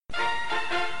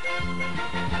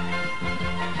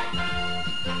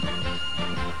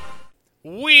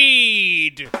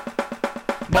weed.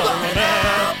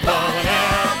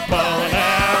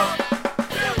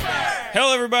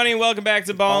 Hello, everybody, and welcome back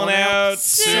to Ballin' Out.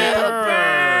 Super.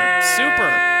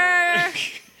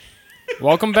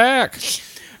 Welcome back.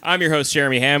 I'm your host,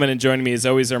 Jeremy Hammond, and joining me as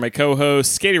always are my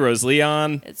co-hosts, Katie Rose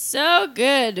Leon. It's so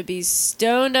good to be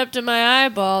stoned up to my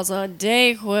eyeballs on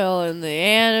Dayquil in the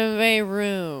anime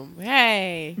room.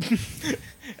 Hey.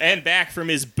 And back from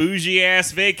his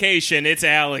bougie-ass vacation, it's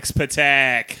Alex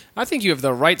Patak. I think you have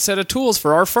the right set of tools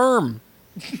for our firm.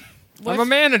 I'm a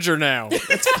manager now.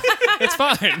 It's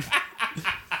fine.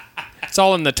 It's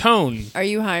all in the tone. Are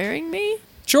you hiring me?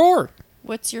 Sure.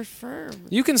 What's your firm?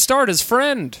 You can start as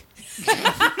friend.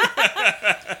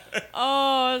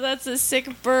 Oh, that's a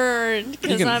sick burn,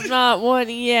 because can- I'm not one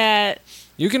yet.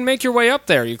 You can make your way up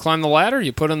there. You climb the ladder,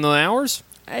 you put in the hours.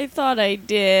 I thought I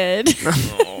did.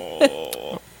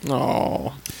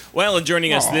 Oh. Well, and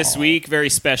joining us this week, very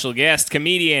special guest,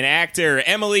 comedian, actor,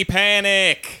 Emily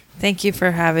Panic. Thank you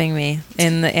for having me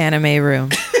in the anime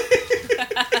room.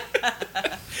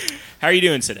 How are you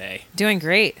doing today? Doing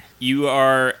great. You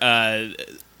are, I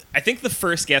think, the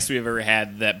first guest we've ever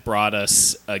had that brought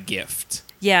us a gift,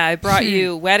 Yeah, I brought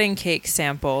you wedding cake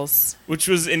samples. which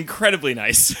was incredibly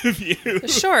nice of you.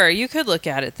 Sure, you could look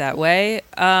at it that way.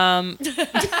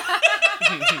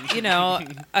 You know,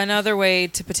 another way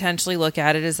to potentially look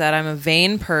at it is that I'm a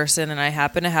vain person and I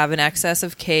happen to have an excess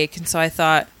of cake. And so I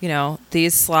thought, you know,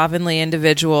 these slovenly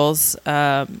individuals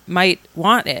might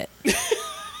want it.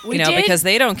 We You know, did, because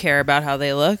they don't care about how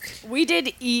they look. we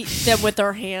did eat them with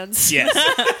our hands. Yes.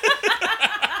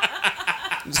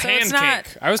 So Hand it's not-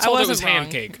 cake. I was told it was wasn't hand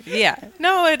wrong. cake. Yeah.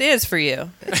 No, it is for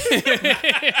you.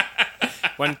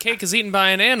 When cake is eaten by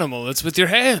an animal, it's with your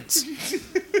hands.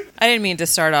 I didn't mean to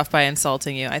start off by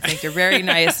insulting you. I think you're very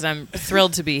nice, and I'm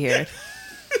thrilled to be here.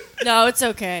 No, it's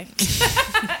okay.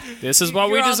 This is what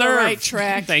You're we on the deserve. right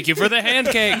track. Thank you for the hand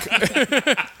cake.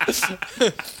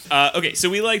 Okay, so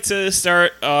we like to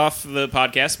start off the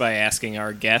podcast by asking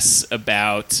our guests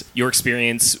about your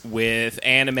experience with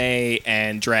anime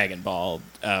and Dragon Ball.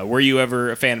 Were you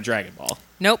ever a fan of Dragon Ball?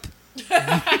 Nope.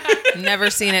 Never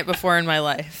seen it before in my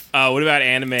life. What about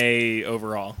anime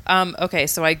overall? Okay,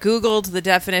 so I Googled the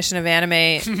definition of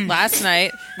anime last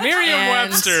night.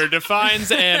 Merriam-Webster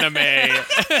defines anime.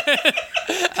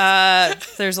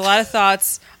 There's a lot of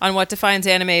thoughts on what defines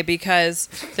anime because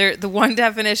the one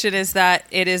definition is that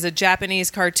it is a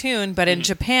Japanese cartoon, but in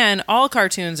Japan, all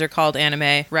cartoons are called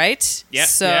anime, right? Yeah.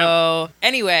 So,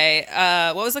 anyway,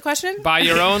 what was the question? By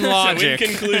your own So in logic.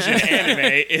 conclusion,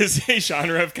 anime is a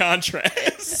genre of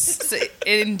contrast.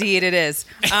 Indeed, it is.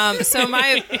 So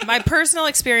my personal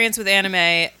experience with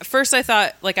anime. First, I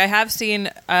thought I have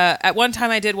seen. At one time,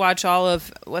 I did watch all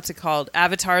of what's it called,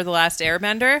 Avatar: The Last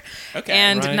Airbender. Okay.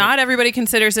 And Right. not everybody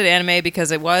considers it anime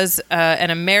because it was an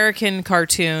American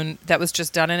cartoon that was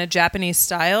just done in a Japanese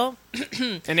style.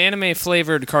 An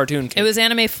anime-flavored cartoon cake. It was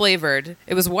anime flavored.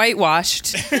 It was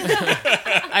whitewashed,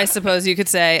 I suppose you could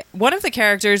say. One of the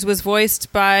characters was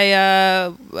voiced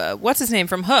by, what's his name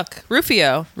from Hook?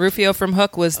 Rufio. Rufio from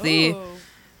Hook was the Oh.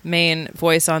 main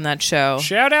voice on that show.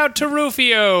 Shout out to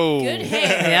Rufio. Good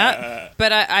hair. Yeah.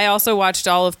 But I also watched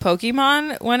all of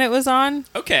Pokemon when it was on.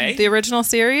 Okay. The original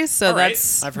series. So All right.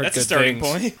 that's... I've heard That's a good starting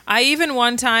things. point. I even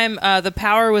one time, the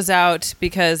power was out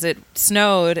because it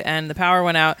snowed and the power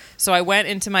went out. So I went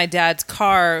into my dad's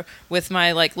car with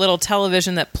my little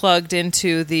television that plugged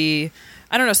into the...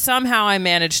 I don't know, somehow I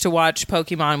managed to watch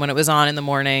Pokemon when it was on in the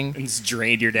morning. And just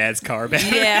drained your dad's car back.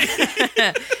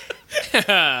 Yeah.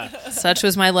 Such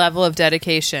was my level of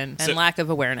dedication and So- lack of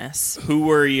awareness. Who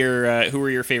were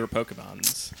your favorite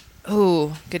Pokemons?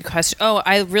 Ooh, good question. Oh,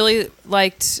 I really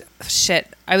liked... Shit.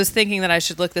 I was thinking that I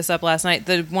should look this up last night.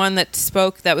 The one that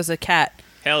spoke that was a cat.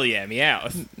 Hell yeah,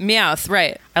 Meowth. Meowth,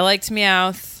 right. I liked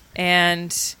Meowth,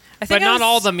 and... I think But not was-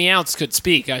 all the Meowths could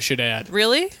speak, I should add.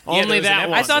 Really? Yeah, Only there was an that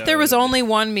one. I thought there was episode. only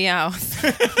one Meowth.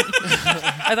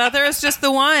 I thought there was just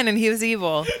the one, and he was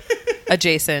evil.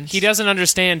 Adjacent. He doesn't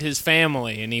understand his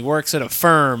family, and he works at a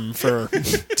firm for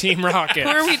Team Rocket. Who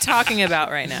are we talking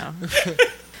about right now?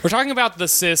 We're talking about the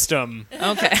system.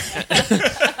 Okay.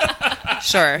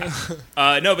 Sure.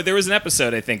 No, but there was an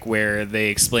episode I think where they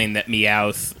explained that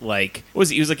Meowth he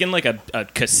was in a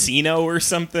casino or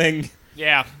something.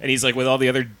 Yeah. And he's with all the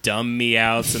other dumb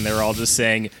Meowths, and they're all just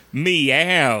saying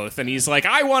Meowth, and he's like,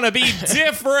 I want to be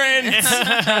different.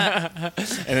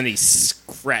 And then he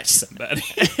scratched somebody.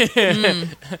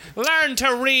 Learn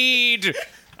to read.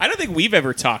 I don't think we've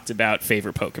ever talked about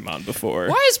favorite Pokemon before.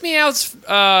 Why is Meowth's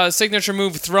signature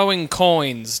move throwing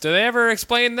coins? Do they ever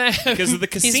explain that? Because of the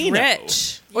He's casino.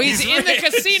 rich. Well, he's in the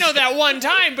casino that one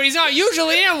time, but he's not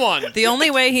usually in one. The only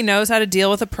way he knows how to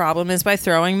deal with a problem is by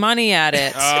throwing money at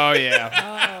it. Oh,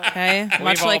 yeah. Okay?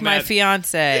 Much all like my met-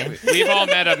 fiance. We've all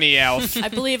met a Meowth. I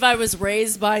believe I was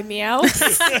raised by Meow.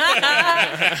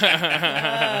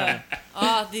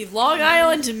 The Long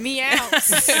Island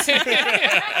Meows.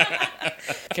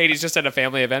 Katie's just at a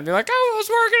family event and be like, I was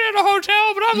working at a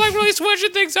hotel, but I'm like really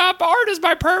switching things up. Art is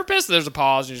my purpose. There's a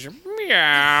pause. And she's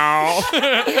meow.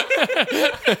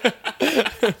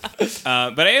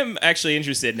 But I am actually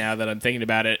interested now that I'm thinking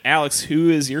about it. Alex, who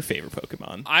is your favorite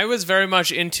Pokemon? I was very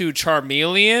much into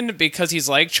Charmeleon because he's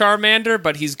like Charmander,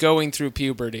 but he's going through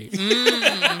puberty.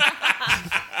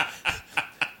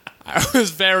 I was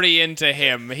very into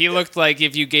him. He looked like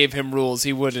if you gave him rules,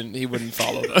 he wouldn't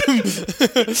follow them.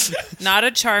 Not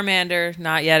a Charmander,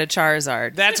 not yet a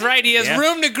Charizard. That's right. He has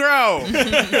room to grow.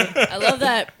 I love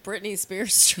that Britney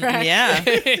Spears track.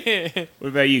 Yeah. What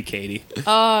about you, Katie?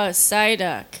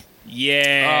 Psyduck.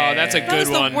 Yeah. Oh, that's a That good was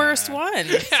one. the worst one.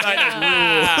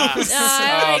 I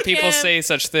like People him say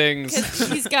such things. 'cause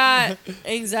he's got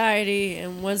anxiety,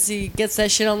 and once he gets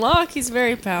that shit unlocked, he's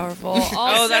very powerful. Also,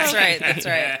 Oh, that's right. That's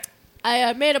right.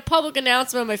 I made a public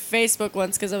announcement on my Facebook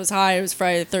once because I was high. It was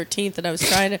Friday the 13th, and I was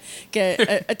trying to get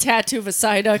a tattoo of a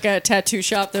Psyduck at a tattoo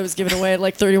shop that was giving away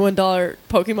like $31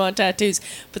 Pokemon tattoos.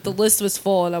 But the list was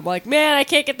full, and I'm like, man, I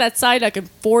can't get that Psyduck. And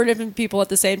 4 different people at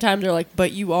the same time, they're like,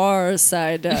 but you are a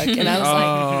Psyduck. And I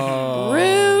was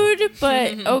like, rude,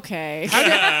 but okay.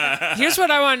 Here's what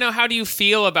I want to know. How do you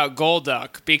feel about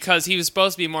Golduck? Because he was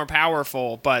supposed to be more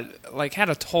powerful, but like had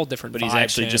a whole different But he's vibe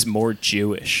actually to just him. more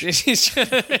Jewish.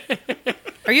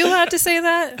 Are you allowed to say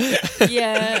that?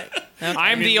 Yeah.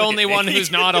 I'm the look only at one Nikki.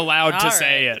 who's not allowed to All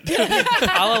say right. it.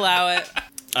 I'll allow it.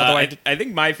 I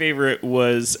think my favorite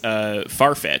was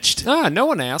Farfetch'd. Ah, no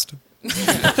one asked.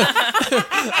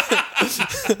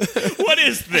 What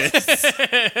is this?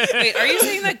 Wait, are you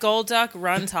saying that Golduck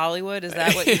runs Hollywood? Is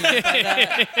that what you meant by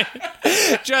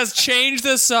that? Just change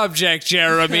the subject,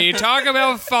 Jeremy. Talk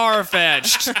about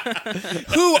Farfetch'd.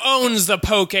 Who owns the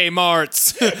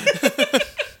Pokemarts?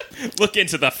 Look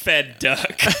into the fed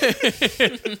duck.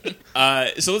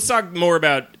 So let's talk more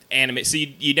about anime. So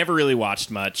you never really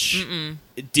watched much.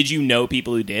 Did you know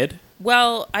people who did?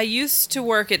 Well, I used to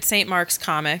work at St. Mark's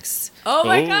Comics. Oh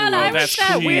my Oh, god, I was that's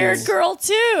that cool. weird girl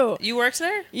too. You worked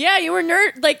there? Yeah, you were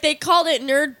nerd. Like they called it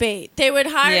nerd bait. They would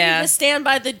hire Yeah. you to stand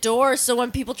by the door, so when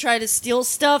people try to steal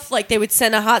stuff, like they would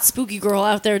send a hot spooky girl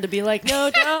out there to be like, "No,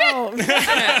 don't."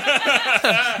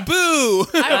 Boo!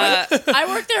 I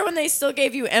worked there when they still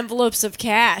gave you envelopes of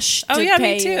cash. Oh, to yeah, me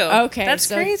pay too. you. Okay, That's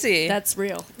so crazy. That's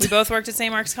real. We both worked at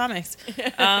St. Mark's Comics.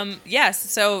 Yes,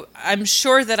 so I'm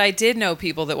sure that I did know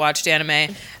people that watched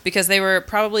anime because they were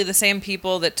probably the same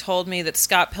people that told me that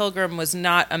Scott Pilgrim was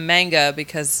not a manga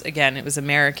because, again, it was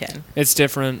American. It's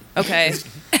different. Okay.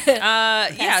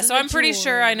 Yeah, so I'm pretty Jewel.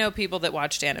 sure I know people that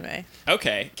watched anime.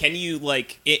 Okay. Can you,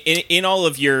 like, in all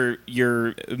of your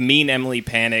mean Emily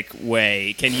Panic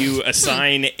way, can you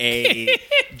assign a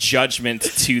judgment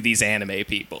to these anime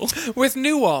people? With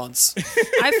nuance.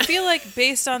 I feel like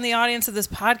based on the audience of this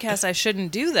podcast, I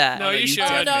shouldn't do that. No, you should.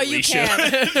 Oh no, you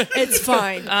definitely can. It's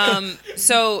fine.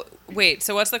 So, wait,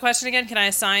 so what's the question again? Can I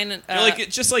assign...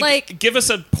 like- give us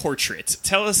a portrait.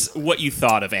 Tell us what you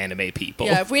thought of anime people.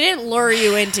 Yeah, if we didn't lure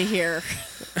you into here,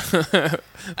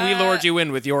 We lured you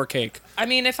in with your cake. I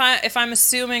mean, if I'm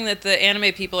assuming that the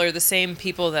anime people are the same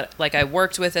people that like I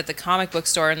worked with at the comic book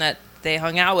store and that they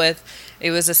hung out with,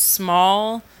 it was a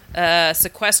small,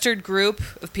 sequestered group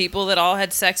of people that all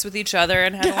had sex with each other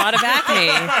and had a lot of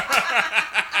acne.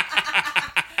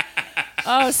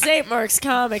 oh, St. Mark's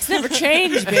Comics never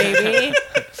change, baby.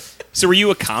 So were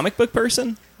you a comic book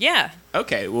person? Yeah.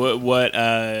 Okay. What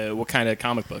kind of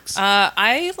comic books?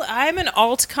 I'm an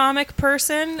alt comic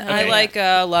person. I Okay. like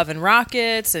Love and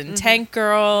Rockets and Tank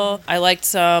Girl. I liked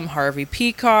some Harvey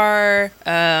Pekar,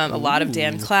 a lot of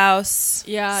Dan Klaus.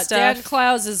 Yeah, stuff. Dan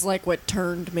Klaus is like what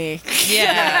turned me.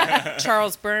 Yeah.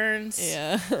 Charles Burns.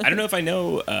 Yeah. I don't know if I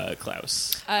know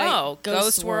Klaus.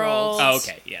 Ghost World. Oh,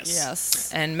 okay. Yes.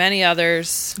 Yes. And many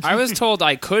others. I was told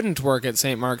I couldn't work at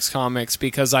St. Mark's Comics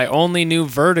because I only knew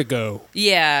Vertigo.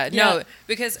 Yeah. No, No,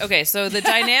 because so the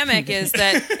dynamic is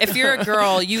that if you're a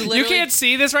girl, you literally You can't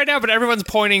see this right now, but everyone's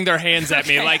pointing their hands at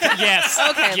me like, yes,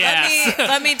 Okay, yes.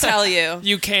 let me tell you.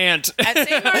 You can't. At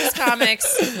St. Mark's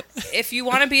Comics, if you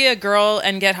want to be a girl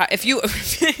and get high, if you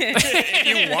If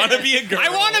you want to be a girl, I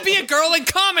want to be a girl in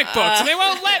comic books, and they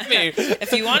won't let me.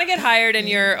 if you want to get hired and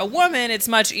you're a woman, it's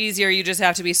much easier. You just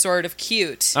have to be sort of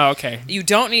cute. Oh, okay. You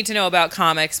don't need to know about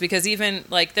comics because even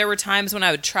like there were times when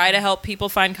I would try to help people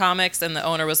find comics and the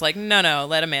owner was like, no,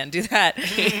 let a man do that.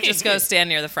 Just go stand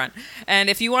near the front. And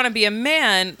if you want to be a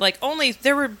man, like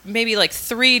there were maybe like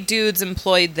 3 dudes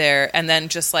employed there and then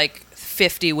just like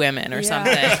 50 women or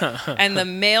something. And the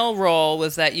male role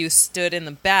was that you stood in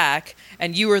the back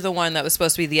and you were the one that was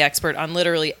supposed to be the expert on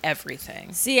literally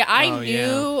everything. See, I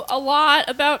knew a lot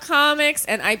about comics,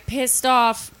 and I pissed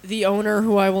off the owner,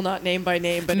 who I will not name by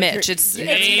name, but Mitch, it's Name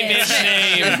Mitch. his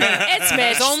name. It's Mitch.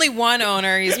 There's only one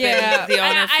owner. He's been the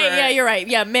owner for yeah, you're right.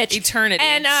 Yeah, Mitch. eternity.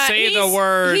 And Say the he's-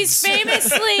 words. He's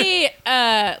famously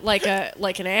like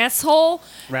an asshole,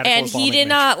 Radical and he Islamic did Mitch.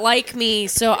 not like me,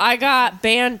 so I got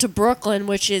banned to Brooklyn,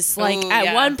 which is like Ooh, at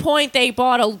yeah. one point they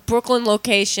bought a Brooklyn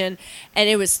location, and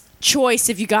it was choice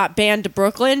if you got banned to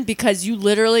Brooklyn because you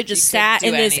literally just You couldn't sat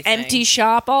in do this anything. empty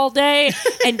shop all day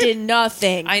and did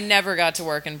nothing. I never got to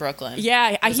work in Brooklyn.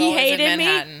 Yeah, I was he always in hated me.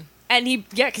 Manhattan. And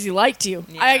because he liked you.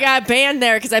 Yeah. I got banned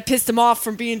there because I pissed him off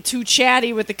from being too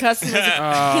chatty with the customers.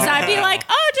 Because I'd be like,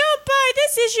 oh, don't buy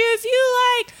this issue if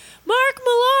you like Mark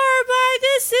Millar, buy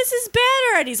this. This is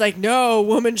better. And he's like, no,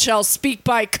 woman shall speak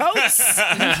by coats.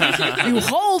 You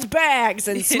hold bags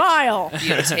and smile.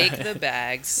 You take the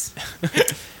bags.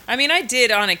 I mean, I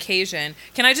did on occasion.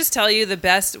 Can I just tell you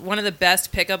one of the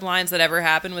best pickup lines that ever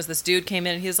happened was this dude came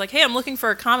in and he was like, hey, I'm looking for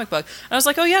a comic book. And I was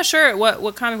like, oh, yeah, sure.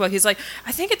 What comic book? He's like,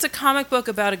 I think it's a comic book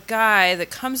about a guy that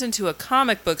comes into a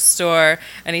comic book store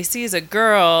and he sees a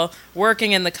girl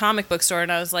working in the comic book store.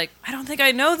 And I was like, I don't think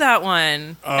I know that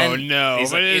one. Oh, And no. He's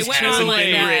But like, it it is went hasn't on like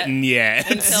been that. written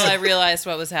yet. Until I realized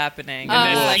what was happening. And then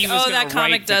I was like, he was oh, gonna that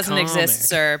comic write the doesn't comic. exist,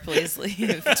 sir. Please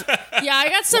leave. Yeah, I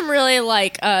got some really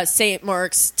like St.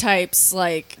 Mark's types.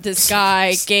 Like this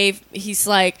guy he's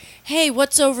like, hey,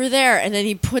 what's over there? And then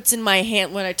he puts in my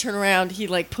hand, when I turn around, he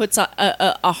like puts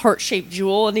a heart-shaped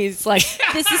jewel, and he's like,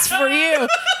 this is for you.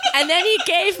 And then he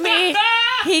gave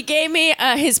me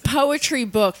his poetry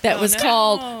book that was no.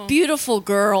 called Beautiful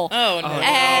Girl. Oh, no.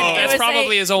 And it That's was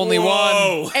probably his only one.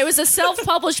 Whoa. It was a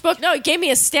self-published book. No, he gave me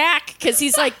a stack because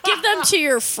he's like, give them to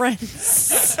your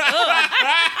friends.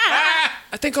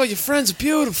 I think all your friends are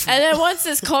beautiful. And then once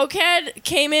this cokehead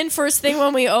came in first thing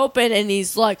when we opened, and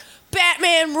he's like,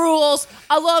 Batman rules.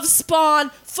 I love Spawn.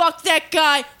 Fuck that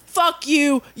guy. Fuck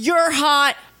you. You're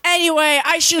hot. Anyway,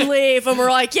 I should leave. And we're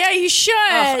like, yeah, you should.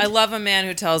 I love a man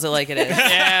who tells it like it is.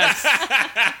 Yes.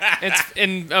 It's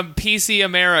in PC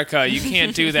America. You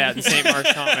can't do that in St.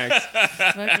 Mark's Comics.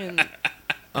 Fucking,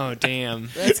 Oh, damn.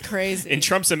 that's crazy. In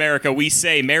Trump's America, we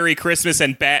say Merry Christmas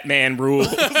and Batman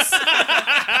rules.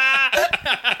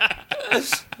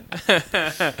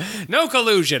 No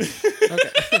collusion.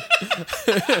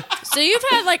 So you've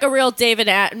had like a real David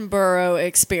Attenborough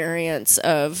experience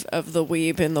of the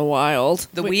weeb in the wild.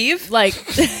 The weave? Like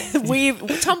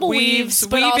tumbleweaves,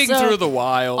 but Weaving also, through the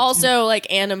wild. also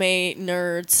like anime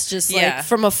nerds, just like Yeah.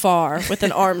 from afar with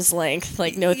an arm's length.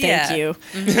 Like, no, thank Yeah. you.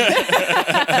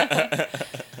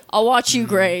 I'll watch you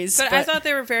graze. But I thought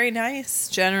they were very nice,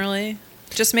 generally.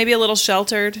 Just maybe a little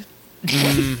sheltered.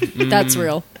 that's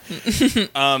real.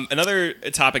 Another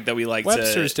topic that we like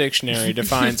Webster's to... Dictionary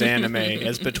defines anime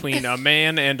as between a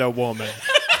man and a woman.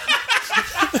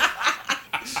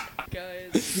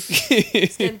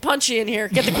 It's getting punchy in here.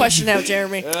 Get the question out,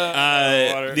 Jeremy.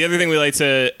 the other thing we like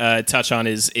to touch on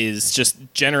is just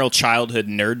general childhood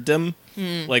nerddom.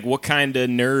 Like, what kind of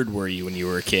nerd were you when you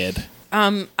were a kid?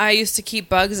 I used to keep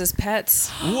bugs as pets,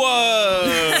 Whoa!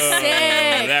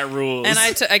 Sick. That rules. and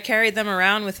I carried them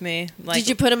around with me. Like, Did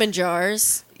you put them in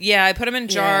jars? Yeah, I put them in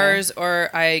jars, or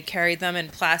I carried them in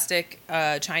plastic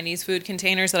Chinese food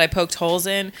containers that I poked holes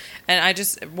in. And I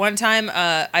just one time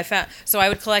I found, so I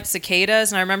would collect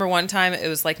cicadas, and I remember one time it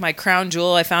was like my crown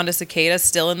jewel. I found a cicada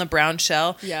still in the brown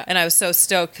shell, Yeah. and I was so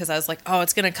stoked because I was like, oh,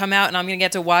 it's gonna come out, and I'm gonna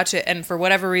get to watch it. And for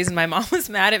whatever reason, my mom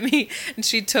was mad at me, and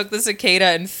she took the cicada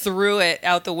and threw it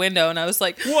out the window, and I was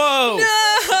like, Whoa!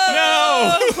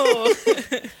 No!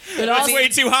 But That's also, way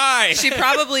too high. She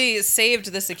probably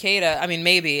saved the cicada. I mean,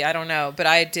 maybe, I don't know, but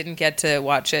I didn't get to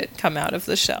watch it come out of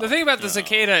the shell. The thing about the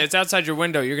cicada, it's outside your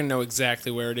window. You're going to know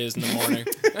exactly where it is in the morning.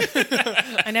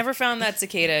 I I never found that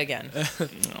cicada again.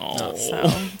 Oh. So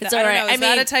It's I all don't right. know, is I that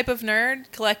mean- a type of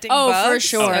nerd collecting Oh, bugs? for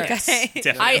sure. Okay.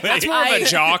 Definitely. It's more of a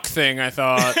jock thing, I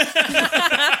thought.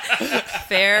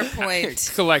 Fair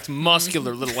point. Collect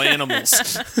muscular little animals.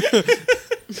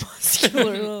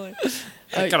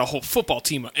 I got a whole football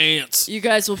team of ants. You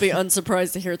guys will be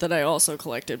unsurprised to hear that I also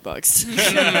collected bugs.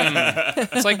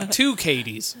 It's like 2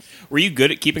 Katies. Were you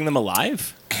good at keeping them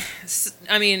alive?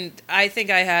 I mean, I think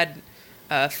I had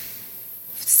a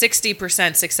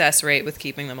 60% success rate with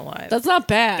keeping them alive. That's not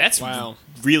bad. That's Wow.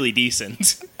 really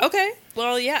decent. Okay.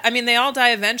 Well, yeah. I mean, they all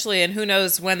die eventually, and who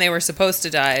knows when they were supposed to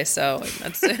die. So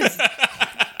that's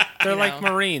They're like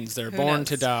know. Marines. They're born knows?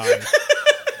 to die.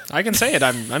 I can say it.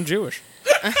 I'm Jewish.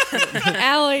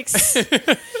 Alex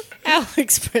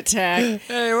Patak.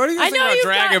 Hey, what do you I think know about you've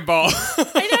Dragon Ball?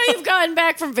 I know you've gotten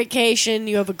back from vacation.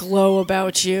 You have a glow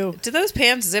about you. Do those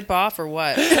pants zip off or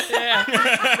what? They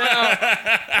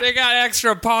got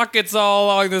extra pockets all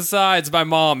along the sides. My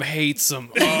mom hates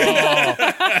them. Oh.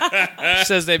 She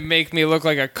says they make me look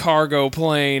like a cargo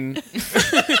plane.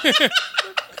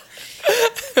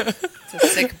 It's a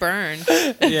sick burn.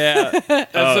 Yeah,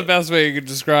 that's the best way you could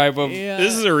describe them. Yeah.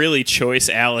 This is a really choice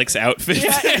Alex outfit.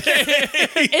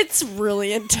 It's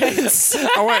really intense.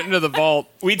 I went into the vault.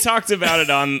 We talked about it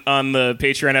on the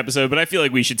Patreon episode, but I feel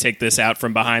like we should take this out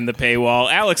from behind the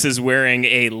paywall. Alex is wearing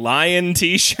a lion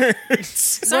t-shirt.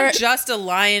 It's not just a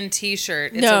lion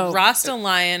T-shirt. It's No. a Rasta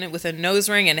lion with a nose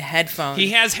ring and headphones. He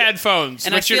has headphones,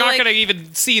 And I which you're feel not like- going to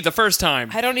even see the first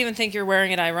time. I don't even think you're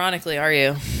wearing it ironically, are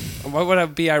you? What would I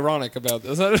be ironic about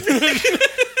this?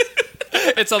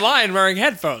 It's a lion wearing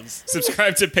headphones.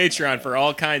 Subscribe to Patreon for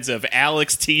all kinds of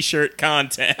Alex t-shirt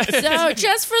content. So,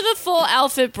 just for the full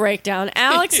outfit breakdown,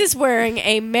 Alex is wearing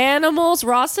a Manimals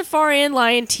Rastafarian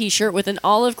lion t-shirt with an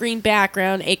olive green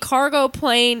background, a cargo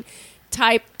plane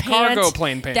type pant Cargo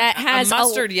plane pant. that has a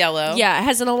mustard yellow. Yeah, it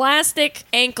has an elastic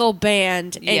ankle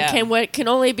band and Yeah. can what can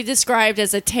only be described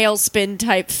as a tailspin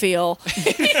type feel.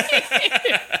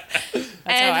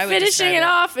 That's how I And would finishing describe it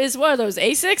off is what are those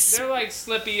Asics? They're like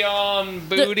slippy on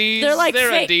booties. they're like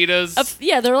fake- Adidas.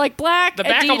 Yeah, they're like black. The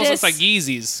back Adidas. almost looks like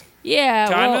Yeezys. Yeah,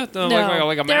 Kinda? well, They're no.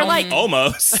 like a they're mountain. like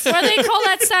Almost. what do they call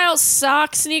that style?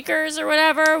 Sock sneakers or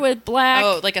whatever with black.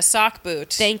 Oh, like a sock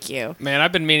boot. Thank you. Man,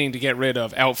 I've been meaning to get rid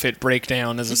of outfit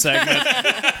breakdown as a segment.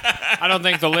 I don't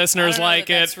think the listeners know like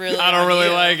that that's it. really I don't on really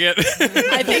you. like it.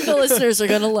 I think the listeners are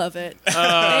gonna love it. They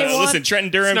want- Listen,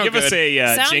 Trenton Durham, no give us good.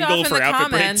 a Sound jingle off in for the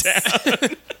Outfit comments.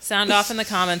 Breakdown. Sound off in the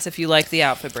comments if you like the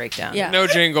outfit breakdown. Yeah. No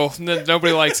jingle.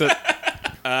 Nobody likes it.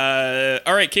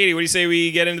 All right, Katie, what do you say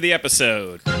we get into the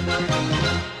episode?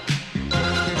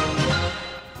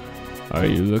 Are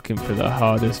you looking for the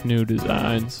hottest new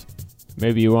designs?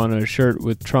 Maybe you want a shirt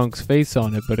with Trunk's face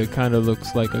on it, but it kind of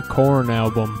looks like a Korn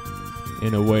album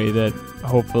in a way that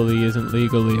hopefully isn't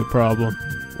legally a problem.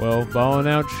 Well, Ballin'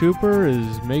 Out Shooper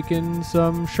is making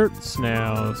some shirts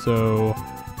now, so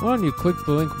why don't you click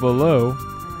the link below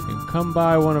and come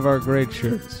buy one of our great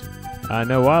shirts. I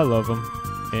know I love them,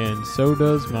 and so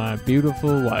does my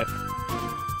beautiful wife.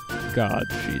 God,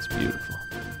 she's beautiful.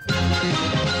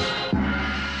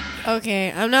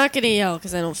 Okay, I'm not gonna yell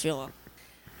because I don't feel it.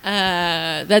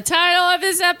 The title of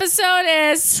this episode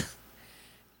is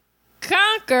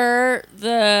Conquer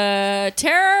the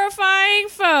Terrifying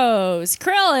Foes.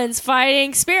 Krillin's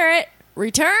fighting spirit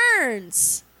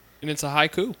returns. And it's a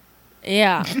haiku.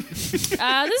 Yeah.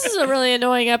 This is a really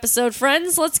annoying episode,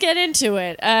 friends. Let's get into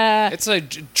it. It's a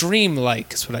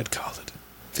dream-like is what I'd call it.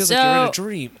 Feels like you're in a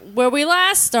dream. Where we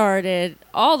last started,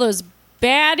 all those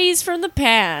baddies from the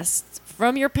past,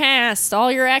 from your past,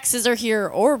 all your exes are here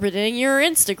orbiting your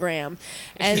Instagram.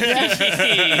 And,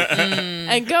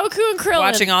 and Goku and Krillin.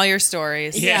 Watching all your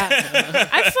stories. Yeah.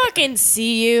 I fucking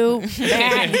see you,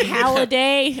 Matt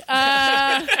Halliday.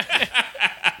 I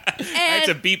had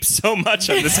to beep so much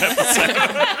on this episode.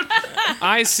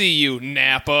 I see you,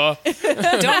 Nappa.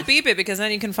 Don't beep it because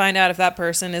then you can find out if that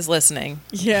person is listening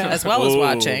Yeah. as well as Ooh.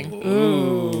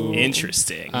 watching.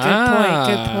 Interesting.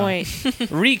 Good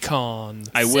point. Recon.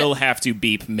 I will have to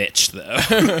beep Mitch, though.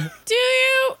 Do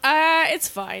you? It's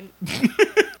fine.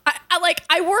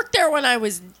 I worked there when I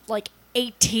was like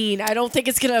 18. I don't think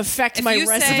it's gonna affect my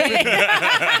resume.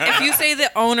 If you say the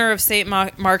owner of St.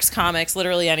 Mark's Comics,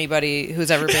 literally anybody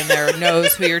who's ever been there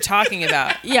knows who you're talking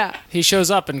about. Yeah, He shows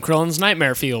up in Krillin's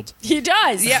Nightmare Field. he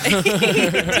does. Yeah. He's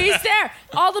there.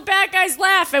 All the bad guys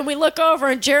laugh, and we look over,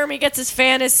 and Jeremy gets his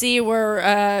fantasy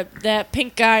where that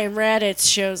pink guy in Raditz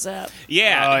shows up.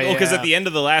 Yeah, Oh, because yeah. at the end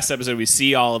of the last episode, we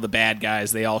see all of the bad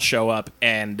guys. They all show up,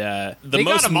 and They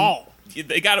got them all.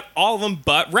 they got all of them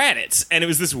but Raditz, and it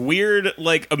was this weird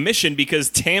like omission because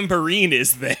Tambourine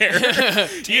is there.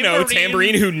 You know,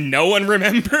 Tambourine, who no one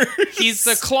remembers. He's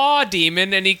the claw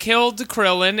demon, and he killed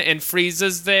Krillin, and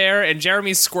Frieza's there, and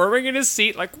Jeremy's squirming in his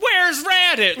seat, like, "Where's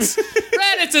Raditz?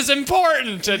 Raditz is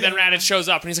important." And then Raditz shows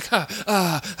up, and he's like,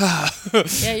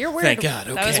 Yeah, you're weird. "Thank God."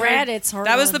 Okay. That was Raditz.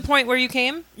 That was the point where you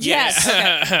came? Yes.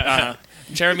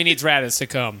 Jeremy needs Raditz to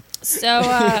come. So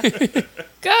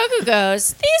Goku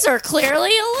goes, "These are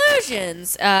clearly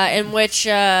illusions," in which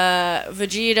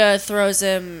Vegeta throws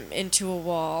him into a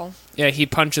wall. Yeah, he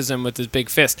punches him with his big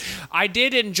fist. I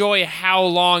did enjoy how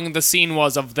long the scene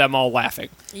was of them all laughing.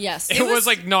 Yes. It was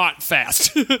like not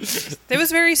fast. It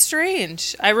was very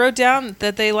strange. I wrote down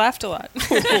that they laughed a lot.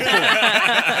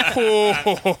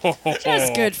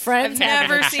 Just good friends. I've having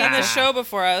never a seen chat. the show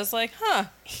before. I was like, huh.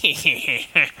 Seem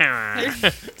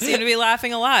to be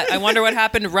laughing a lot. I wonder what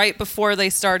happened right before they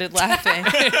started laughing.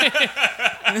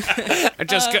 I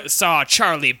just saw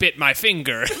Charlie bit my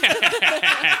finger.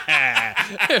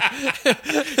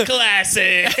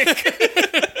 Classic.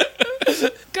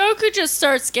 Goku just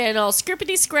starts getting all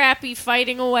scrippity scrappy,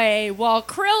 fighting away, while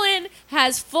Krillin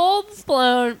has full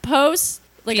blown post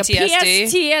like PTSD. a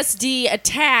PTSD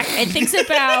attack and thinks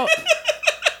about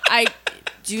I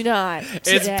do not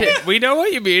today. We know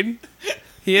what you mean.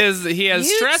 He has You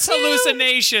stress two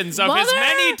hallucinations of his mother-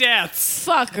 many deaths.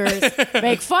 Fuckers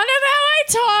make fun of how I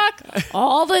talk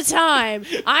all the time.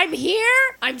 I'm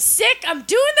here. I'm sick. I'm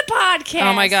doing the podcast.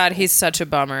 Oh my god, he's such a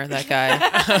bummer, that guy.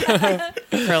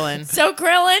 Krillin. So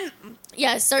Krillin,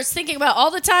 starts thinking about all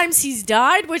the times he's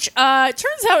died, which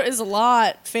turns out is a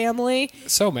lot. Family.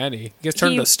 So many. He gets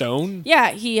turned He- to stone. Yeah,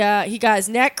 he got his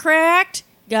neck cracked,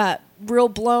 got real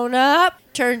blown up,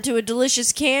 turned to a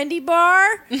delicious candy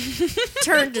bar,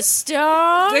 turned to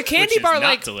stone. The candy Which is bar, not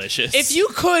like, delicious. if you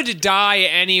could die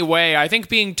any way, I think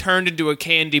being turned into a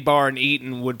candy bar and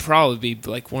eaten would probably be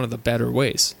like one of the better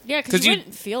ways. Yeah, because you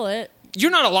wouldn't feel it. You're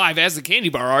not alive as the candy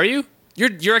bar, are you?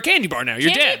 You're a candy bar now.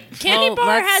 You're dead. Candy Well,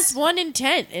 bar let's- has one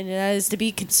intent, and that is to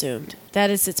be consumed. That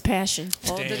is its passion.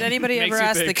 Well, Damn. did anybody Makes ever you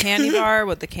ask the think. candy bar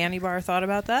what the candy bar thought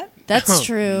about that? That's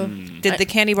true. Did the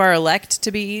candy bar elect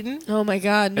to be eaten? Oh my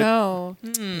god, no.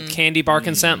 Candy bar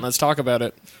consent. Let's talk about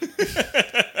it.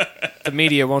 The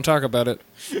media won't talk about it.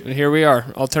 And here we are,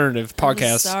 alternative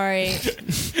podcast. Sorry.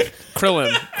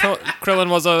 Krillin. Krillin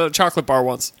was a chocolate bar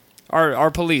once. Our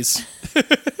police.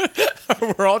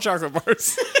 We're all chocolate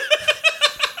bars.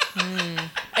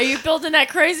 Are you building that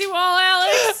crazy wall,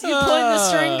 Alex? You putting the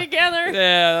string together?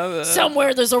 Yeah.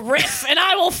 Somewhere there's a riff, and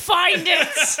I will find it.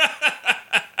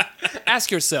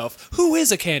 Ask yourself, who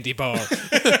is a candy bar?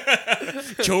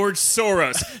 George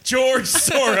Soros. George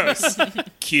Soros.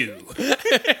 Q.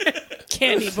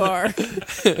 Candy bar.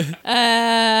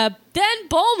 Then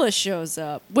Bulma shows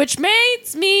up, which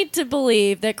makes me to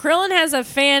believe that Krillin has a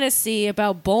fantasy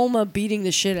about Bulma beating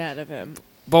the shit out of him.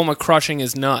 Bulma crushing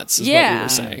his nuts is what we Yeah. were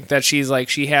saying. That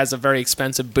she has a very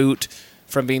expensive boot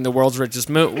from being the world's richest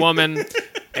woman,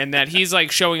 and that he's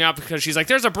like showing up because she's like,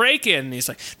 "There's a break-in," and he's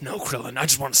like, "No, Krillin, I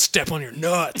just want to step on your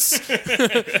nuts."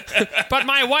 But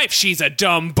my wife, she's a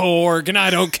dumb Borg, and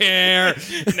I don't care.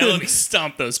 Now let me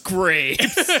stomp those grapes.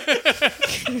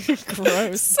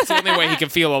 Gross. It's the only way he can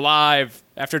feel alive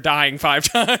after dying 5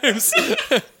 times.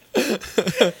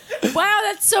 Wow,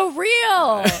 that's so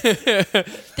real.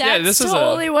 That's this is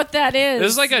totally what that is.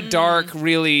 This is like a dark,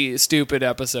 really stupid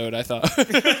episode, I thought.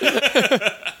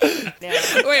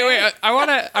 Wait. I want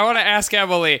to ask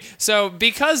Emily. So,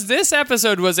 because this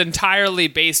episode was entirely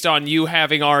based on you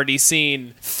having already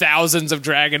seen thousands of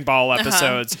Dragon Ball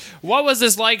episodes, what was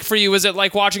this like for you? Was it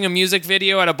like watching a music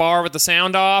video at a bar with the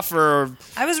sound off, or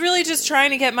I was really just trying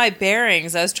to get my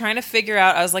bearings. I was trying to figure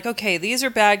out, I was like, okay, these are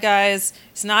bad guys.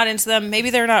 He's not into them. Maybe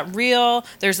they're not real.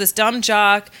 There's this dumb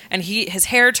jock, and his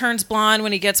hair turns blonde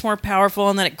when he gets more powerful,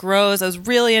 and then it grows. I was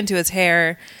really into his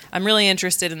hair. I'm really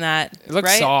interested in that. it looks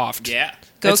right? soft? Yeah.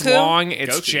 It's Goku? long,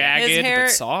 it's Goku. jagged, His hair-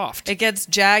 but soft. It gets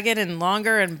jagged and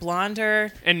longer and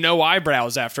blonder. And no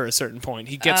eyebrows after a certain point.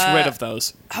 He gets rid of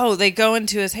those. Oh, they go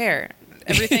into his hair.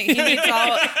 Everything he needs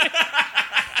all.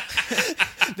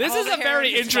 This all is the a hair very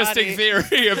on his interesting body.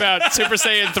 theory about Super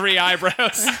Saiyan 3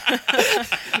 eyebrows.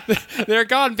 They're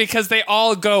gone because they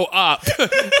all go up.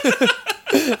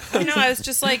 No, I was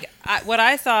just like, what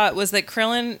I thought was that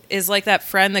Krillin is like that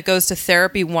friend that goes to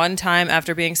therapy one time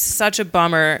after being such a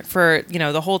bummer for,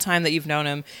 the whole time that you've known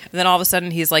him. And then all of a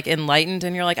sudden he's like enlightened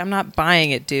and you're like, I'm not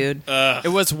buying it, dude.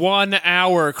 It was 1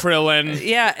 hour, Krillin.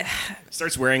 Yeah.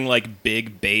 Starts wearing like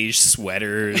big beige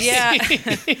sweaters. Yeah.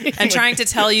 And trying to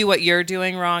tell you what you're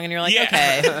doing wrong. And you're like, Yeah.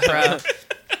 okay,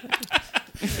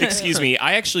 bro. Excuse me,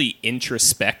 I actually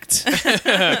introspect.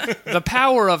 The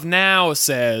power of now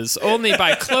says, only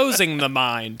by closing the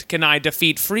mind can I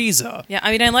defeat Frieza. Yeah,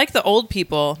 I mean, I like the old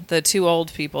people, the two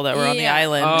old people that were on the Yeah.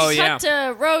 island. Oh, Cut yeah.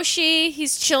 to Roshi.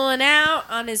 He's chilling out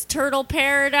on his turtle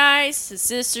paradise. His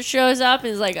sister shows up and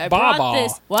is like, I brought Baba.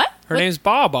 this. What? Her name's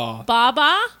Baba,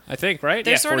 Baba? I think, right?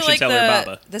 They're Yeah, sort of fortune like teller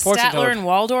Baba. the Fortune Statler teller. and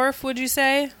Waldorf, would you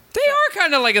say? They are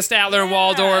kind of like a Statler and Yeah.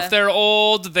 Waldorf. They're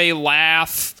old, they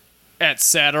laugh,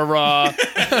 etc.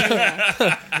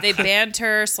 They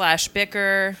banter /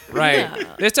 bicker. Right. Yeah.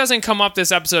 This doesn't come up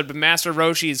this episode, but Master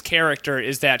Roshi's character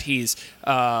is that he's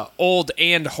old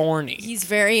and horny. He's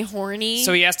very horny.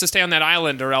 So he has to stay on that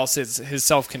island, or else his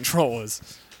self-control is...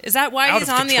 Is that why Out he's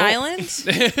of on the control. island?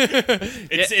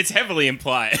 It's heavily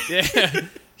implied.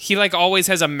 He always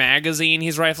has a magazine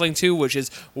he's rifling to, which is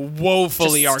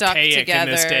woefully Just stuck archaic in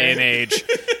this together. day and age.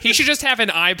 He should just have an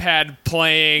iPad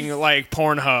playing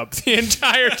Pornhub the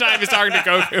entire time he's talking to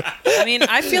Goku. I mean,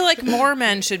 I feel like more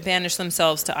men should banish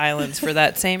themselves to islands for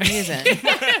that same reason.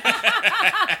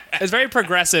 It's very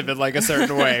progressive in a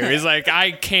certain way. He's like,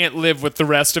 I can't live with the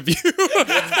rest of you.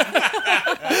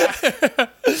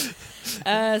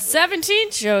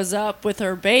 17 shows up with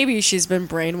her baby she's been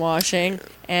brainwashing.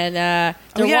 And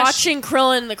they're yeah, watching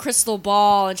Krillin and the crystal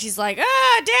ball. And she's like,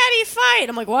 daddy, fight.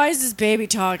 I'm like, why is this baby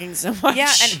talking so much?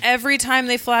 Yeah, and every time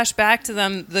they flash back to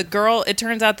them, the girl, it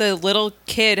turns out the little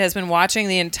kid has been watching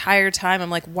the entire time. I'm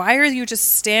like, why are you just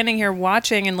standing here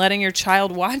watching and letting your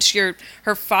child watch her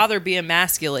father be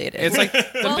emasculated? It's like the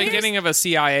Well, beginning of a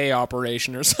CIA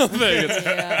operation or something.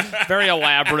 It's very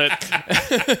elaborate.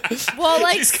 Well,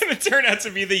 He's gonna turn out to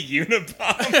be the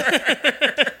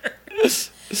Unabomber.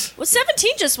 Well,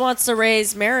 17 just wants to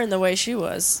raise Marin the way she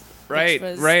was. Right,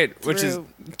 was which is through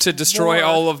to destroy war.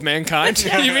 all of mankind.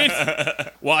 You mean?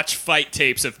 Watch fight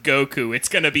tapes of Goku. It's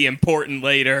gonna be important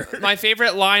later. My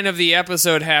favorite line of the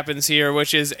episode happens here,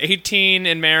 which is 18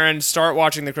 and Marin start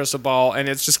watching the crystal ball, and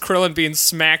it's just Krillin being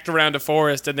smacked around a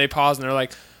forest, and they pause and they're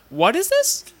like, what is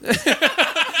this?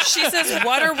 She says,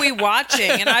 what are we watching?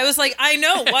 And I was like, I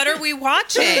know, what are we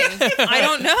watching? I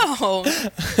don't know.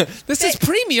 This is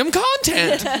premium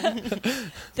content.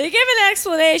 They give an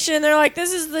explanation. They're like,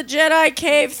 this is the Jedi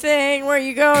cave thing where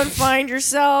you go and find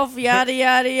yourself, yada,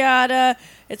 yada, yada.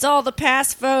 It's all the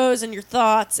past foes and your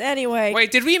thoughts. Anyway.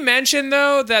 Wait, did we mention,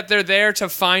 though, that they're there to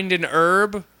find an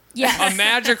herb? Yes. A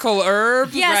magical herb?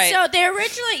 Yeah, Right. so they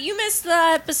originally, you missed the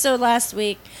episode last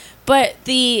week, but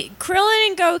the Krillin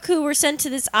and Goku were sent to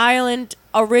this island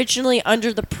originally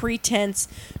under the pretense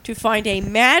to find a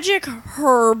magic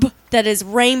herb that is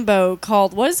rainbow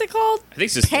called, what is it called? I think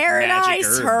it's just Paradise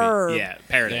magic herb. Yeah,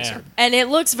 paradise Yeah. herb. And it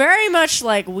looks very much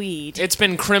like weed. It's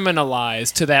been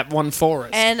criminalized to that one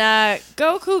forest. And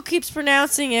Goku keeps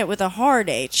pronouncing it with a hard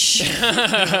H.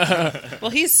 Well,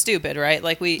 he's stupid, right?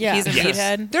 Like, Yeah. he's a Yes.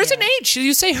 meathead. There's an H.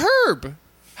 You say herb.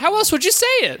 How else would you say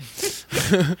it?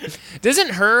 Isn't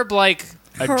herb like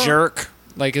a Herb. jerk?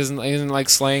 Like isn't like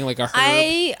slang like a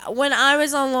herb? When I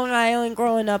was on Long Island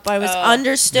growing up, I was Oh.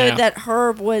 understood Yeah. that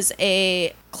herb was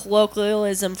a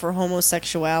colloquialism for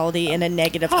homosexuality in a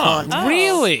negative context. Oh.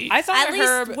 Really? I thought At a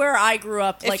herb. least where I grew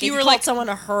up, like if you you were called like- someone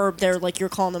a herb, they're like you're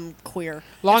calling them queer.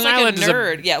 Long it's like Island a is a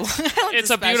nerd. Yeah, Long Island's it's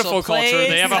a special beautiful culture. place.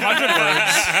 They have 100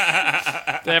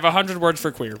 words. They have 100 words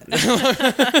for queer.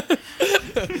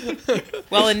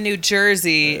 Well, in New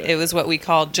Jersey, it was what we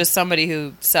called just somebody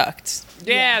who sucked.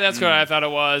 Yeah, that's what I thought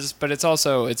it was. But it's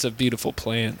a beautiful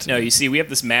plant. No, you see, we have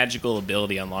this magical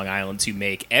ability on Long Island to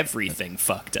make everything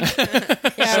fucked up.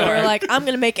 Yeah, we're like, I'm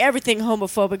gonna make everything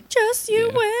homophobic. Just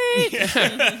you wait.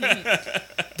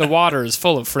 The water is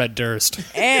full of Fred Durst.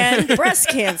 And breast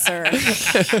cancer.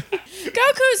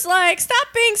 Goku's like, stop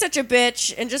being such a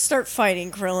bitch and just start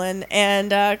fighting Krillin.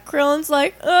 And Krillin's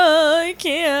like, I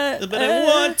can't. But I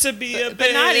want to be a bitch.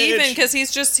 But not even, because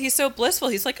he's so blissful.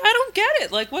 He's like, I don't get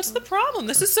it. Like, what's the problem?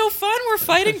 This is so fun. We're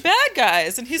fighting bad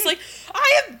guys. And he's like,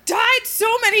 I have died so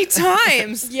many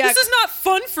times. Yeah. This is not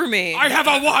fun for me. I have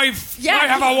a wife. Yeah. I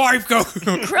have a wife.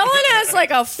 Goku. Krillin has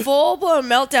like a full blown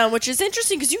meltdown, which is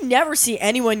interesting because you never see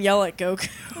anyone yell at Goku.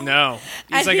 No,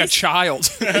 he's And like a he's- child.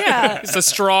 Yeah. He's a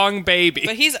strong baby.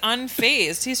 But he's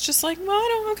unfazed. He's just like, well, I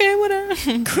don't, okay, whatever.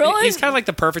 Krillin, He's kind of like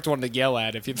the perfect one to yell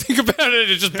at. If you think about it,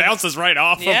 it just bounces right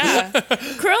off him. Yeah.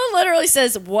 Krillin literally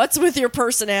says, "What's with your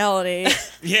personality?"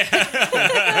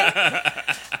 Yeah.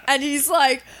 And he's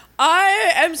like,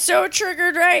 I am so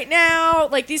triggered right now.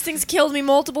 Like, these things killed me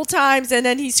multiple times. And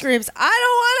then he screams, I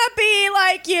don't want to be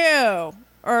like you.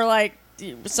 Or, like,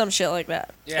 some shit like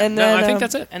that. Yeah, And no, then, I think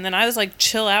that's it. And then I was like,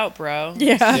 chill out, bro.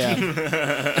 Yeah.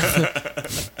 Yeah.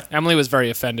 Emily was very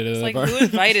offended at Like, our- who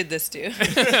invited this dude?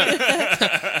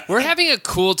 We're having a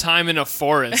cool time in a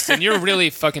forest, and you're really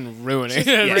fucking ruining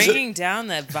it. Bringing down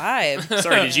that vibe.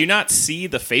 Sorry, did you not see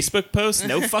the Facebook post?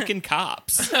 No fucking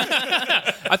cops.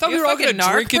 I thought we You were all going fucking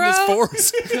to drink in this narc, bro?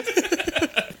 forest.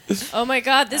 Oh my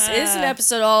god, this is an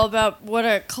episode all about what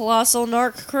a colossal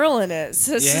narc Krillin is.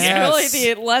 This is really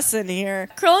the lesson here.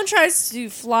 Krillin tries to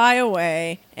fly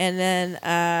away, and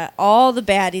then all the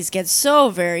baddies get so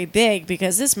very big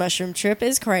because this mushroom trip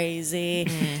is crazy.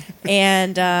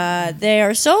 And they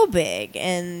are so big,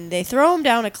 and they throw him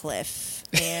down a cliff.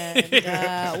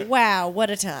 And wow, what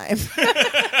a time.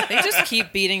 They just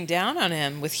keep beating down on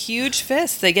him with huge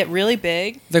fists. They get really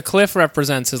big. The cliff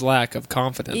represents his lack of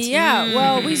confidence. Yeah,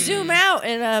 well, we zoom out,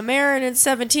 and Marin and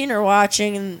 17 are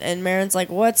watching, and Marin's like,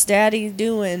 what's Daddy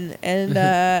doing?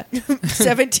 And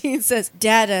 17 says,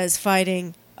 Dada is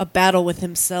fighting a battle with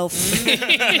himself.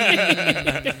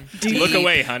 Look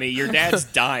away, honey. Your dad's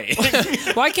dying.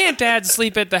 Why can't Dad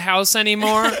sleep at the house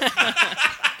anymore?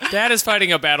 Dad is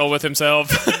fighting a battle with himself.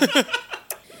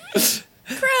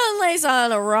 Krillin lays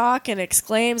on a rock and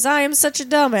exclaims, I am such a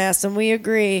dumbass, and we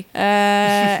agree.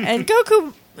 And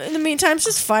Goku, in the meantime, is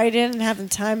just fighting and having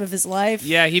the time of his life.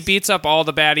 Yeah, he beats up all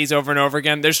the baddies over and over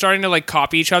again. They're starting to like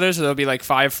copy each other, so there'll be like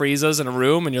 5 Friezas in a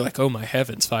room, and you're like, oh my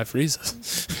heavens, 5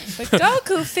 Friezas. But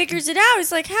Goku figures it out.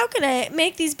 He's like, how can I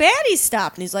make these baddies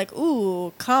stop? And he's like,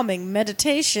 ooh, calming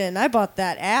meditation. I bought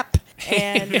that app.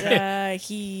 And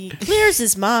he clears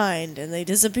his mind, and they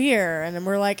disappear. And then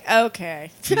we're like, okay.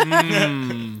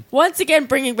 Once again,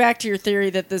 bringing back to your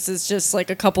theory that this is just like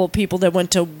a couple of people that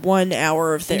went to 1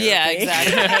 hour of therapy. Yeah,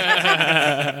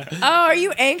 exactly. Oh, are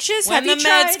you anxious? When Have the you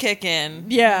meds tried? kick in.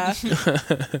 Yeah.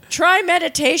 Try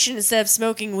meditation instead of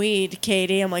smoking weed,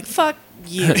 Katie. I'm like, fuck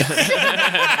you.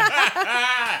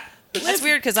 That's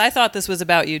weird because I thought this was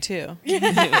about you too.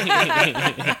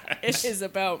 It is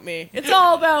about me. It's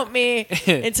all about me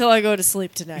until I go to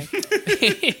sleep tonight.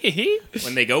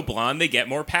 When they go blonde, they get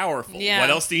more powerful. Yeah. What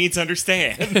else do you need to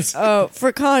understand? Oh,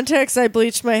 for context, I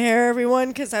bleached my hair, everyone,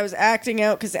 because I was acting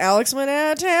out because Alex went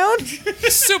out of town.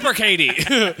 Super Katie.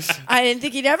 I didn't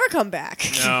think he'd ever come back.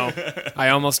 No, I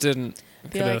almost didn't.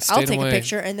 Be Could've like, I'll stayed take away. a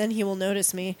picture, and then he will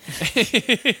notice me.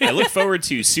 I look forward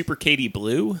to Super Katie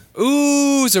Blue.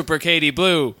 Ooh, Super Katie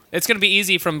Blue. It's going to be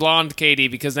easy from blonde Katie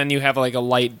because then you have like a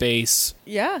light base.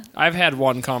 Yeah, I've had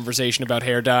one conversation about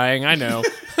hair dyeing. I know.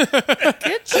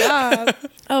 good job.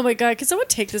 Oh my god, can someone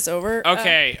take this over?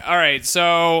 Okay, all right.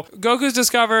 So Goku's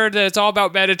discovered that it's all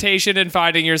about meditation and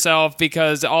finding yourself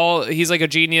because he's like a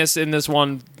genius in this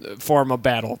one form of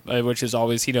battle, which is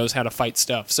always he knows how to fight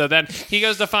stuff. So then he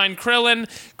goes to find Krillin.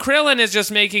 Krillin is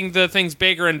just making the things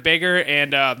bigger and bigger,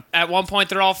 and at one point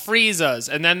they're all Friezas,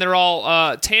 and then they're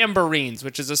all Tambourines,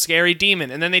 which is a scary demon,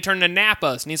 and then they turn to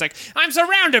Nappas, and he's like, I'm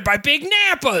surrounded by big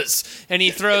Nappas, and he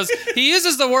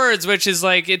uses the words, which is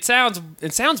like, it sounds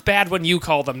bad when you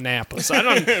call them Nappas. I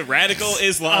don't Radical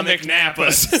Islamic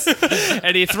Nappas.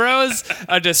 and he throws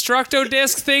a Destructo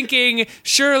Disc thinking,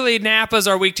 surely Nappas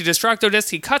are weak to Destructo Disc.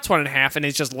 He cuts one in half and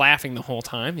he's just laughing the whole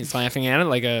time. He's laughing at it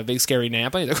like a big scary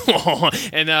Nappa. He's like, whoa.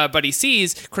 And but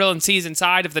Krillin sees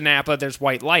inside of the Nappa there's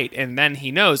white light, and then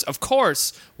he knows, of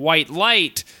course, white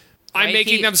light. I'm White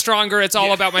making heat. them stronger. It's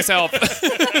all about myself.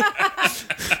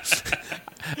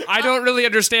 I don't really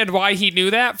understand why he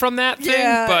knew that from that thing,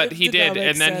 Yeah, but it he did not did. make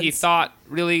And then he sense. thought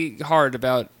really hard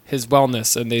about his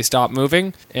wellness, and they stopped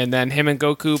moving. And then him and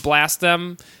Goku blast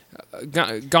them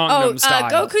Gangnam style.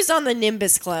 Goku's on the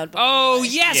Nimbus cloud. Oh,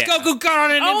 yes, Yeah. Goku got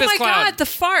on a Oh Nimbus my cloud. god, the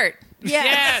fart. yeah.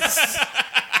 Yes.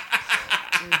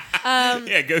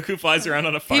 Yeah, Goku flies around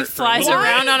on a fart. He flies for a little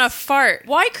around on a fart.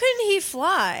 Why couldn't he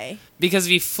fly? Because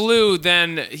if he flew,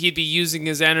 then he'd be using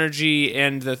his energy,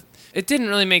 and it didn't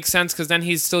really make sense because then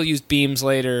he'd still use beams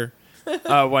later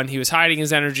when he was hiding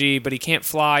his energy, but he can't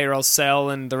fly or else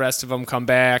Cell and the rest of them come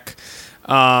back.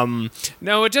 No,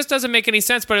 it just doesn't make any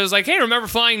sense, but it was like, hey, remember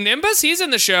Flying Nimbus? He's in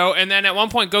the show. And then at one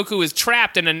point, Goku is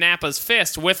trapped in a Nappa's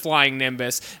fist with Flying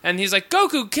Nimbus. And he's like,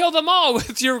 Goku, kill them all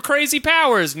with your crazy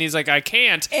powers. And he's like, I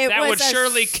can't. That would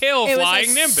surely kill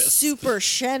Flying Nimbus. Super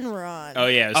Shenron. Oh,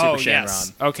 yeah, Super Shenron.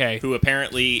 Yes. Okay. Who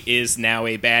apparently is now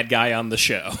a bad guy on the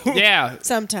show. Yeah.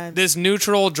 Sometimes. This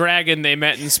neutral dragon they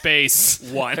met in space.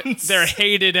 Once. Their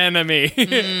hated enemy.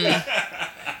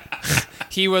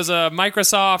 He was a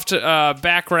Microsoft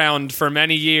background for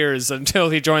many years until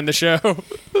he joined the show.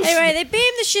 Anyway, they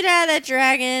beam the shit out of that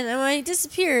dragon, and when he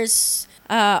disappears,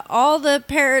 all the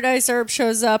Paradise Herb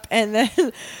shows up, and then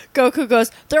Goku goes,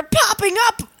 they're popping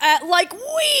up at like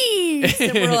weeds!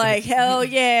 And we're like, hell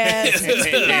yeah.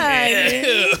 69.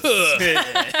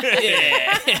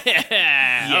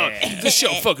 Yeah. This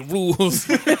show fucking rules.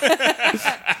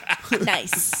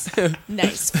 Nice,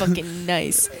 fucking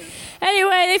nice.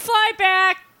 Anyway, they fly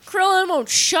back. Krillin won't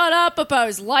shut up about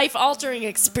his life-altering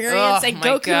experience, Oh, and my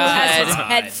Goku has his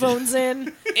God. headphones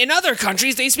in. In other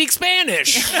countries, they speak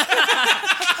Spanish.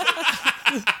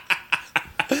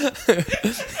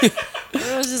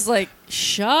 I was just like,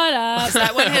 shut up. Is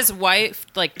that when his wife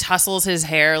like tussles his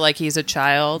hair like he's a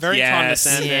child? Very Yes.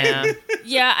 condescending. Yeah.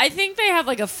 Yeah, I think they have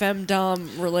like a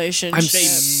femdom relationship. I'm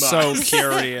so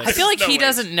curious. I feel like No he way.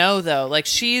 doesn't know though. Like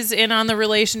she's in on the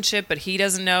relationship, but he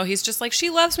doesn't know. He's just like, she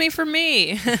loves me for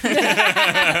me.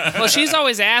 Well, she's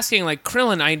always asking, like,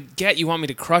 Krillin, I get you want me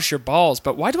to crush your balls,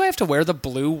 but why do I have to wear the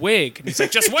blue wig? And he's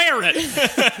like, just wear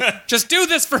it. Just do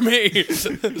this for me.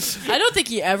 I don't think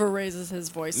he ever raises his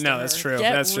voice. to No, her. that's true.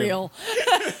 Get That's true. real.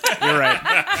 You're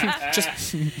right.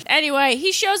 Anyway,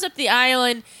 he shows up the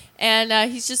island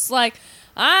and he's just like,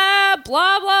 blah,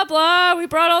 blah, blah. We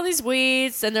brought all these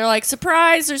weeds. And they're like,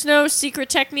 surprise, there's no secret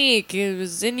technique. It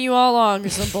was in you all along or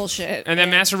some bullshit. And then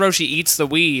Master Roshi eats the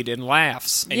weed and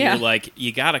laughs. And Yeah. you're like,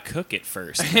 you gotta cook it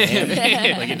first,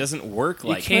 man. Like, it doesn't work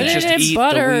like can't Put that. just it in eat the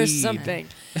butter or weed. something.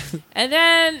 And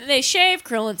then they shave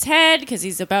Krillin's head because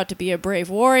he's about to be a brave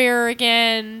warrior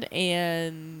again.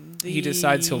 And He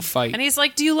decides he'll fight. And he's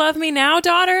like, do you love me now,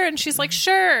 daughter? And she's like,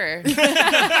 sure.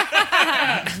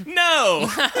 No!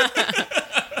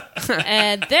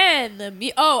 And then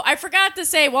I forgot to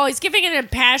say, while he's giving an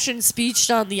impassioned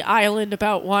speech on the island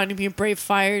about wanting to be a brave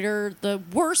fighter, the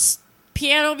worst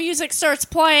piano music starts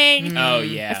playing. Oh, I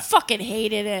yeah. fucking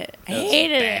hated it. I That was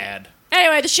hated bad. it.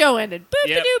 Anyway, the show ended. Boop,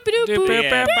 Yep. ba-doop, ba-doop,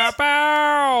 boop.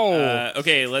 Yeah.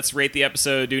 Okay, let's rate the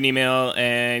episode, do an email,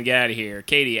 and get out of here.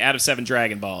 Katie, out of 7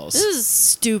 Dragon Balls. This is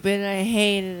stupid. And I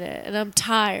hated it, and I'm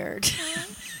tired.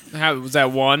 How was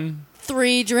that one?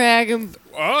 3 Dragon.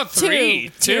 Oh, three.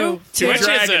 Two. Two. Which is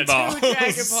Dragon it? Balls. 2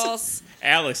 Dragon Balls.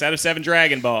 Alex, out of 7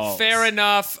 Dragon Balls. Fair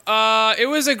enough. It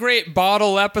was a great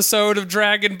bottle episode of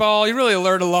Dragon Ball. You really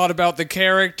learned a lot about the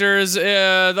characters.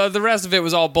 The rest of it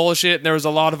was all bullshit, and there was a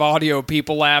lot of audio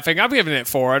people laughing. I'm giving it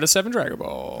 4 out of 7 Dragon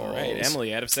Balls. All right,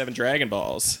 Emily, out of 7 Dragon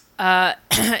Balls.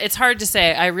 It's hard to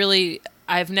say.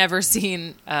 I've never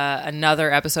seen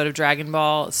another episode of Dragon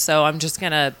Ball, so I'm just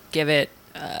going to give it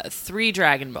 3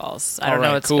 Dragon Balls. I don't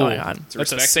know what's going on. It's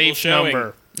That's a respectable safe showing.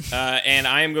 number. And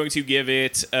I am going to give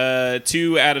it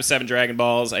 2 out of 7 Dragon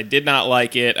Balls. I did not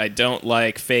like it. I don't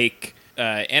like fake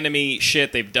enemy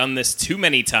shit. They've done this too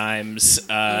many times,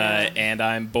 and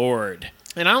I'm bored.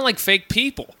 And I don't like fake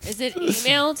people. Is it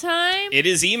email time? It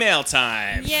is email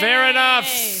time. Yay. Fair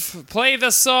enough. Play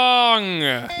the song.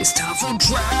 It's time for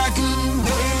Dragon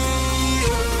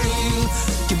Mail.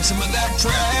 Give me some of that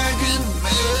Dragon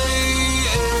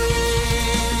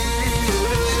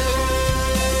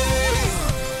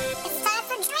It's time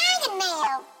for Dragon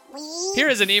Mail. Here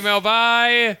is an email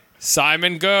by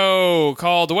Simon Go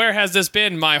called "Where Has This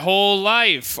Been My Whole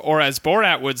Life?" Or as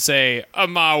Borat would say,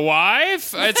 my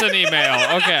wife? It's an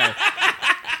email. Okay.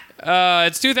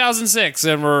 It's 2006,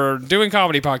 and we're doing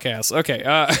comedy podcasts. Okay.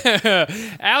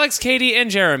 Alex, Katie,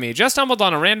 and Jeremy just stumbled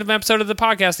on a random episode of the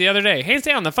podcast the other day. Hands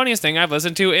down, the funniest thing I've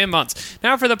listened to in months.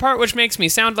 Now for the part which makes me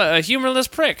sound like a humorless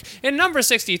prick. In number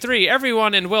 63,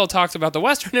 everyone and Will talks about the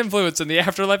Western influence in the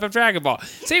afterlife of Dragon Ball,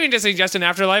 seeming to suggest an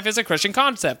afterlife is a Christian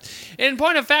concept. In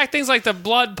point of fact, things like the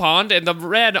Blood Pond and the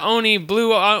red Oni,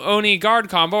 blue Oni guard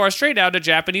combo are straight out of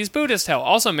Japanese Buddhist hell,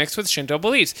 also mixed with Shinto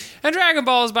beliefs. And Dragon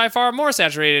Ball is by far more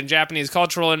saturated in Japanese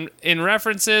cultural in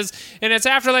references in its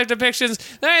afterlife depictions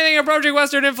than anything approaching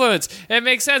Western influence. It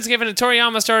makes sense given that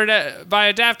Toriyama started by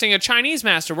adapting a Chinese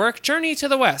masterwork, Journey to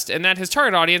the West, and that his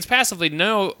target audience passively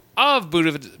know of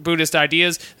Buddhist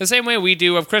ideas the same way we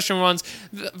do of Christian ones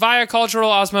via cultural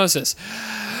osmosis.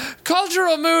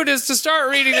 Cultural mood is to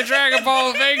start reading the Dragon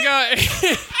Ball manga.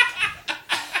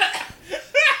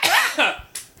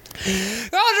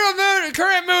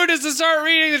 Current mood is to start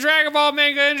reading the Dragon Ball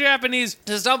manga in Japanese.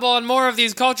 To stumble on more of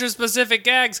these culture-specific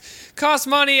gags costs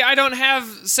money I don't have,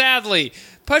 sadly.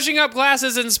 Pushing up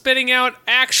glasses and spitting out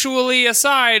actually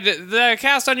aside, the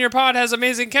cast on your pod has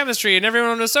amazing chemistry, and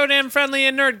everyone was so damn friendly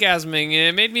and nerdgasming.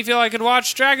 It made me feel I could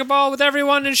watch Dragon Ball with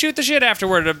everyone and shoot the shit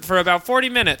afterward for about 40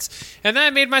 minutes. And then I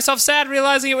made myself sad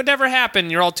realizing it would never happen.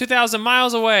 You're all 2,000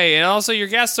 miles away, and also your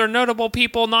guests are notable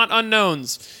people, not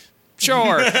unknowns.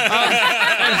 Sure. The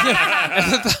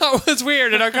thought was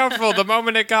weird and uncomfortable the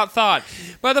moment it got thought.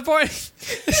 But the point...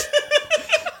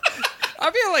 I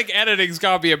feel feel like editing's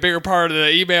got to be a bigger part of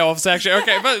the email section.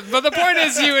 Okay, but the point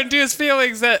is, you induce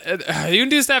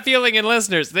that feeling in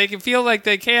listeners. They can feel like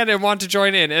they can and want to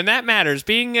join in, and that matters.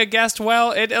 Being a guest,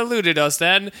 well, it eluded us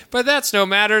then, but that's no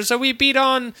matter. So we beat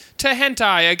on to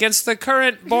hentai against the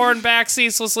current born back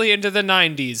ceaselessly into the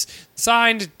 90s.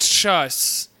 Signed,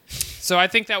 Chus. So I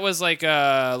think that was like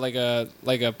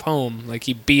a poem. Like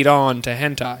he beat on to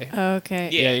hentai. Okay.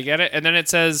 Yeah, you get it? And then it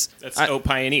says... That's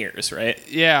Pioneers, right?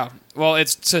 Yeah. Well,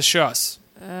 it's to Chus.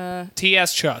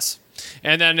 T.S. Chus.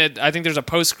 And then I think there's a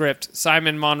postscript.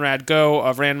 Simon Monrad Go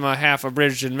of Ranma Half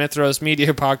Abridged and Mythros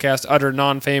Media Podcast, utter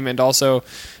non-fame, and also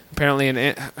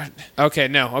apparently Okay,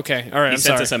 no. Okay. All right, He I'm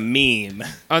sent sorry. us a meme.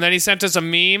 Oh, and then he sent us a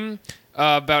meme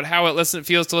about how it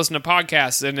feels to listen to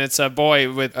podcasts, and it's a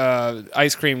boy with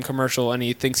ice cream commercial, and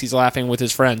he thinks he's laughing with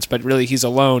his friends, but really he's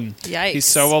alone. Yikes. He's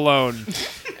so alone.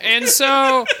 And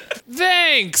so,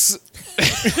 thanks.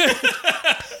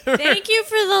 Thank you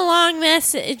for the long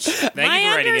message. Thank you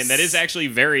for writing in. That is actually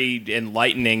very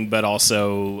enlightening, but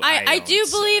also... I do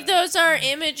believe those are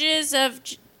images of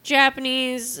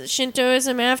Japanese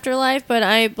Shintoism afterlife, but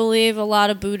I believe a lot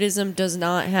of Buddhism does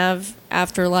not have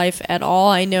afterlife at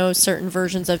all. I know certain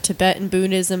versions of Tibetan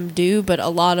Buddhism do, but a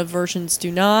lot of versions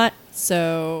do not.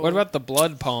 So What about the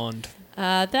blood pond?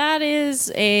 that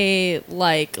is a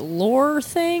lore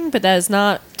thing, but that is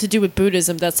not to do with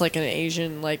Buddhism. That's like an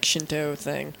Asian Shinto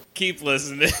thing. Keep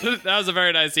listening. That was a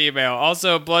very nice email.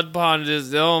 Also, blood pond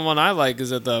is the only one I like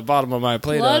is at the bottom of my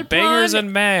plate. Blood Bangers pond?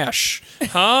 and mash.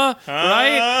 Huh?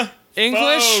 Right?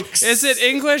 English? folks. Is it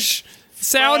English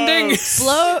sounding?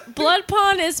 Blood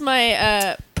Pond is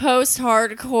my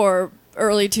post-hardcore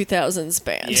early 2000s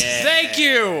band. Yeah. Thank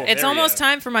you. It's There we almost go.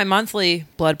 time for my monthly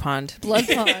blood pond. Blood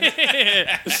Pond.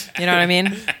 You know what I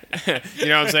mean? You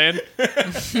know what I'm saying?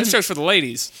 This joke's for the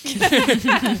ladies.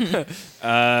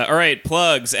 All right,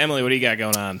 plugs. Emily, what do you got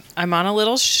going on? I'm on a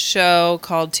little show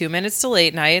called 2 Minutes to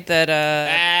Late Night that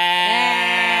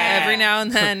every now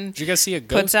and then Did you guys see a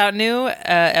ghost? puts out new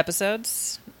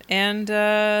episodes. And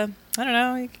I don't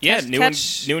know. Yeah, new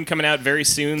one coming out very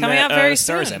soon. Coming that, out very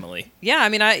stars soon. Emily. Yeah, I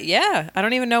mean, I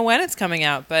don't even know when it's coming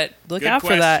out, but look Good out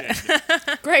for that.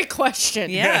 question. Great question.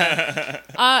 Yeah.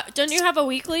 Don't you have a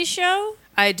weekly show?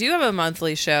 I do have a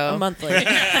monthly show. A monthly.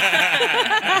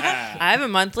 I have a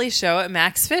monthly show at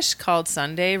Max Fish called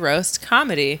Sunday Roast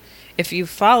Comedy. If you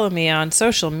follow me on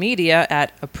social media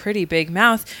at A Pretty Big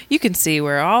Mouth, you can see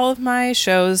where all of my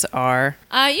shows are.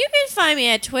 You can find me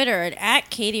at Twitter at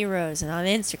Katie Rose and on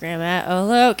Instagram at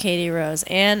Hello Katie Rose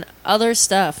and other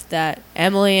stuff that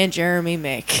Emily and Jeremy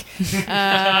make.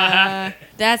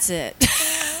 That's it.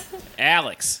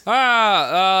 Alex.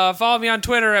 Follow me on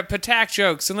Twitter at Patak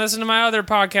Jokes and listen to my other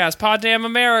podcast, Pod Damn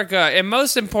America. And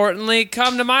most importantly,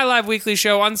 come to my live weekly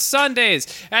show on Sundays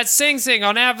at Sing Sing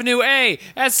on Avenue A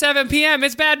at 7 p.m.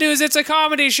 It's bad news. It's a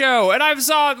comedy show. And I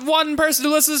saw one person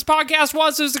who listens to this podcast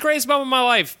once. It was the greatest moment of my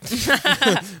life.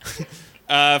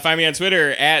 Find me on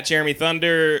Twitter at Jeremy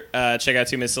Thunder. Check out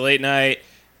 2 Minutes to Late Night.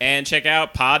 And check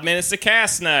out Pod Minutes to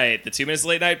Cast Night, the 2 Minutes to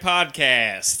Late Night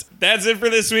podcast. That's it for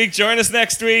this week. Join us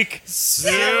next week.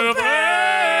 Super.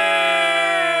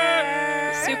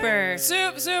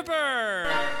 Super.